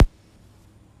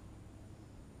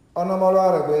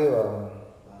Onomolo Rebewa.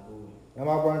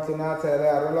 Nama Pontina Tele,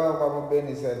 Arola,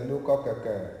 Beni said, Luke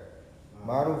Cocker.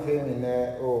 Maru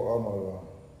Femine, O Omolo.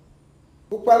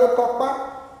 Upalo Copa,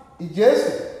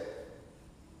 Ijesu.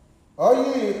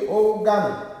 Oyi, O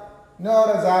Gami. No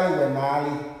Razali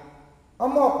Benali.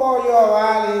 Omo po yo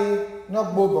ali, no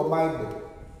bobo maibe.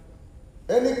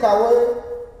 Any kawe,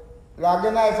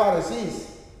 Lagana Pharisees.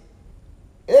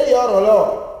 Eyo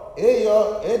rolo,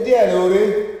 eyo, edia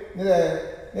lore,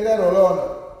 nile rolo,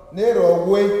 ne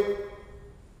rogwe.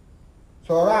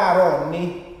 Soraro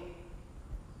ni,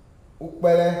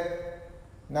 ukpele,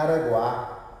 naregwa.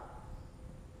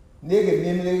 Nege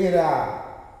nimlegira,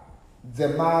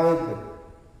 zemaibe.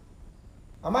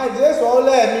 Ama Jesu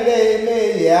ole mi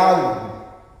le yawu.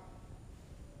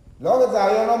 Logo za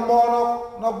yo no mono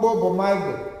no bobo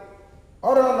maibe.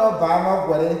 Oro no ba no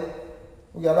gwere.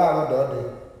 Uga ba lo dode.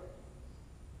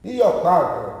 Iyo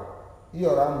kwa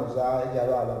iyo ramuza ya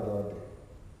ba lo dode.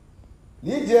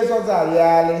 Li Jesu za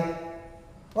yale.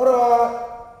 Oro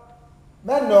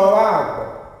meno wa.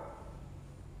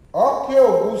 Oke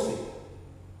ogusi.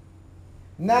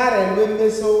 Nare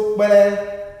lwemeso pele.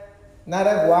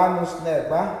 Nare guanu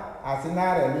sneba. Ati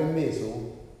nare lwemeso.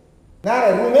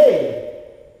 Nare lume.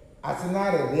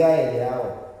 Asinare ria yao.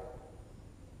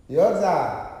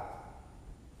 Yoza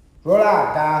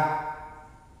rola ka.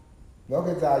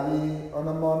 Lokita yi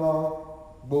onomono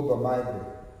boba maibe.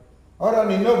 Oro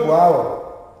ni no buawo.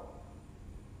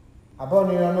 Abo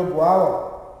ni no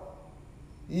buawo.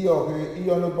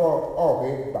 Iyo no bo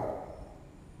ohe ba.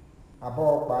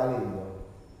 Abo pali yo.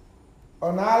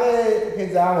 Onale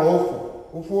keza ofu.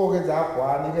 Ufu keza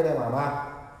kwa ni kere mama.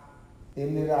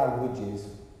 Emira lu Jesu.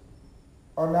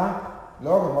 Ona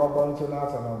love mo bonto na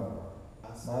tono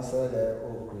ma sele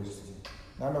o Christi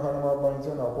na me kono mo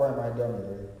bonto na kwa ma do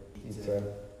me ife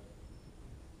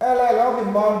ele love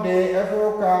Monday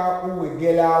efoka uwe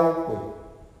gela ukwe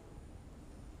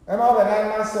e ma be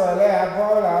na ma so ele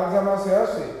abola o ma so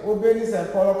yose obeni se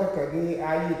polo kekege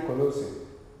ayi kolose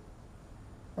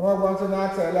e ma bonto na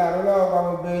tele arolo ba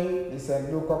mo be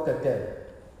isen lu kokeke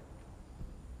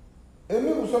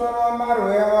Emi usoma na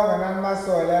maru ya wa na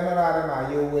maso ele na ra ma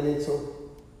ye weleto.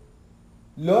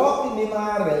 Lo ni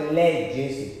ma rele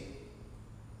Jesu.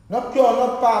 No kyo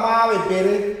no pa ma we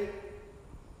bere.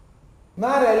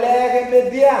 Ma rele ke be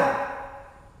dia.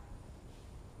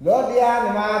 Lo dia ni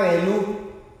ma relu.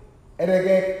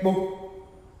 Erege po.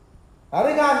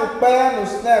 Ari ga nu pe no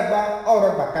snegba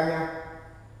oro bakanya.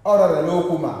 Oro re lo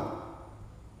kuma.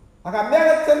 Aka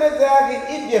mere temeze agi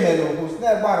ibiemelo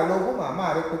usne gbara logu ma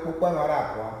ma re kuku no ra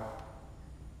kwa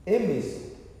emeso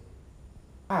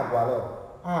agwalo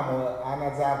amo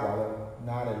anaza agwalo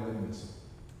na re emeso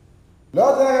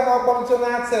lo ze ma kwonto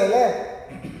na tele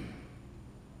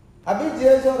abi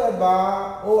Jesu re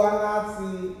ba o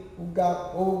anati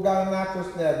uga na to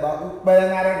sne gba upe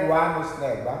na re gwa no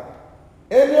sne gba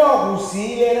eni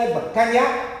ogusi ere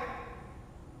bakanya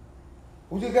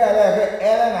Ujika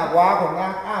ele na gwa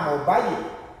na amo baye.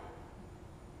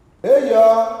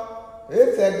 Eyo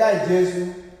ete ga Jesu.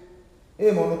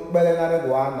 E mo no pele na re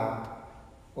gwa na.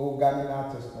 O ga mi na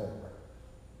to step.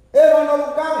 E mo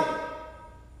no ga mi.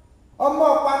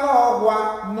 Omo pa na ogwa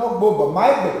no gbobo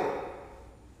maibe.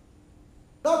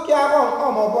 No ki abo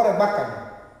omo bore bakani.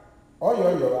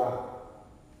 Oyo a.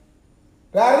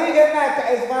 Rari ge na ka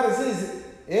Pharisees.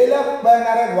 Ele pa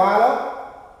na re gwa lo.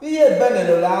 Iye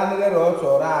benelo la ni ro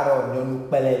so raro nyonu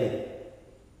pelele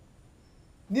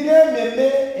nile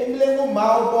meme emile mu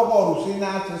ma o boko rusi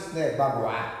na to sne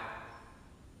bagwa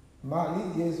ma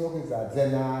li Jesu ke za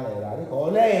zena le la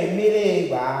ko le emile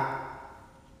gba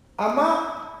ama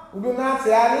udu na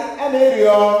ti ani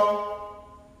emerio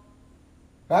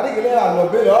rari gele la lo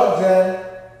be lo je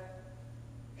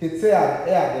kite a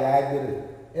de la gbere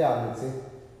e a mete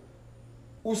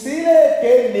usile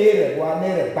ke nere wa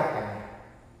nere bakana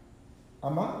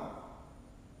Ama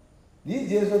Li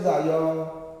Jesu za yo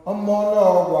omo na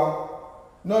ogwa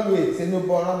no lu eti no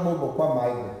bo na gbo pa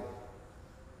maibe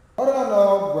Ora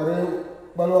no gwere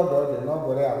palo do de no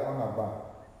gwere akona ba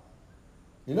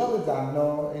Ilo za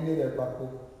no eni re papo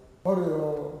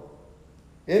Oro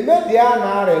Eme dia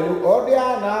na re lu o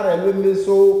dia na re lu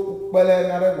meso pele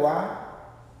na re gwa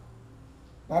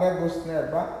Na re gusne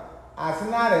ba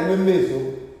asina re lu meso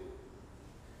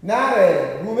Na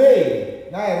re gume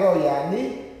Na ero ya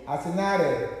ni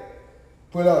asinare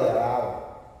pulo ya rawo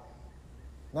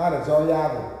na re zo ya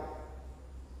bu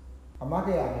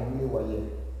amake ya ni waye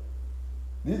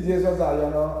Li Jesu za yo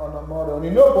no ono modo ni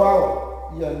no bo awo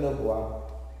iyo no bo awo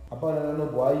apa no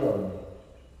bo ayo ni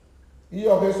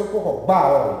iyo ke so ko gba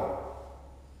o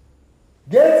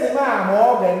geti ma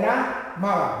mo ge na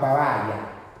ma wa gba wa ya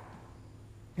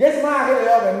Yes, ma ke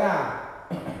yo ga na.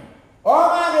 O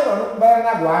ma ke ro ba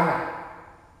na guana.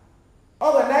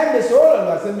 O ga na me so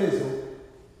lo se me so.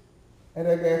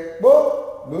 Ere ke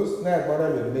bo lo na gboro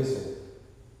lo me so.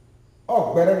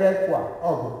 O gbere ke kwa,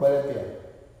 o bu pere ke.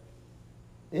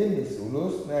 E me so lo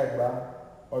na gba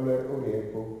o lo o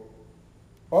re ko.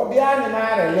 O di ani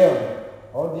ma re le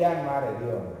o di ani ma re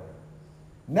le o.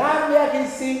 Na mi a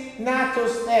si na to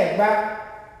na gba.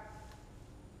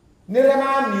 Nire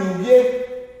ma mi ubie.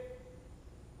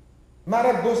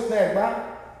 Mare ghost na gba.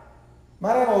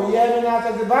 Mare mo ye na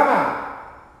ta zibama.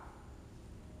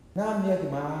 Na mi a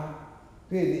ma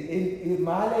e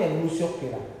ma le mu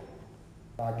shokera.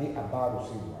 Agi abaru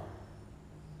siwa.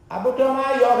 Abuto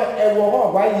ma yo e wo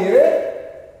ho gwa yere.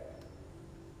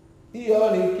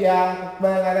 Iyo le kia pa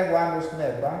ngare gwa no na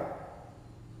gba.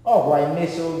 O gwa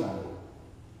imeso na.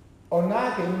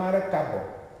 Ona ke mare kabo.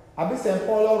 Abi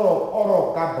sempo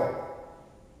oro kabo.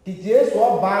 Ki Jesu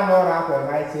oba no ra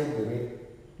ko na ise gbere.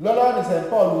 Lolo ni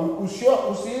sempo lu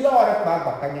usi lo re pa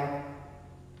bakanya.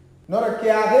 No re ki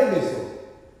age beso.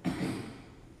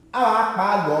 Awa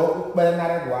pa go pe na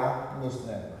re gwa no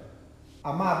sneba.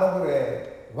 Ama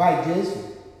abogre vai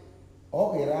Jesu.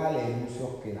 O ke ra le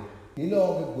muso kila.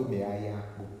 Ilo ke go me aya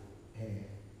ko.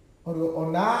 Oro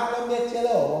ona lo me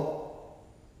chele o.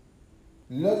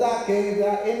 Lo da che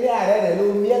e ne arere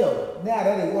lo mielo, ne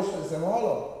arere gosto se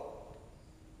molo.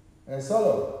 È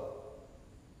solo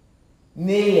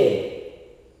nele.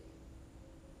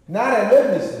 Nare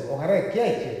lo messo, o hare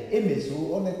chiece, e messo,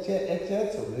 o ne c'è, e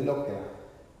c'è solo l'occhera.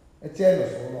 E c'è lo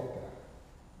solo l'occhera.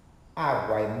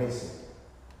 Agua e messo.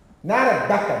 Nare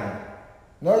baccani.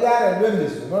 Non yare lo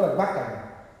messo, non è baccani.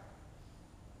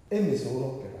 E messo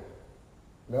l'occhera.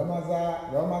 Lo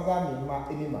maza mi ma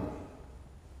e mi mani.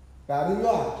 Dari yo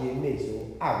ake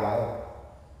meso agwa.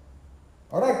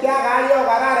 Ora kya ga yo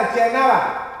gara chena ba.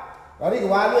 Dari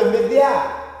wa lo media.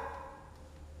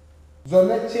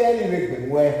 Zone cheni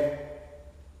regwe.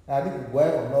 Dari gwe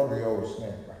ono rio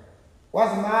snepa.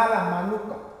 Was mala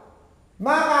manuka.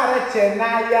 Mama re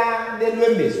chena ya de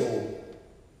lo meso.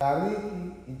 Dari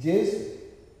Jesu.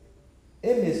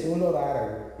 E meso lo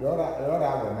rare. Lo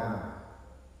ra na.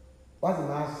 Was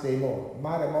ma se mo.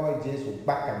 Mare mo Jesu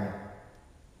bakanya.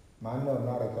 Ma no,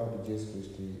 not a God of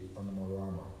Jesus Christ on the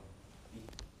Morama.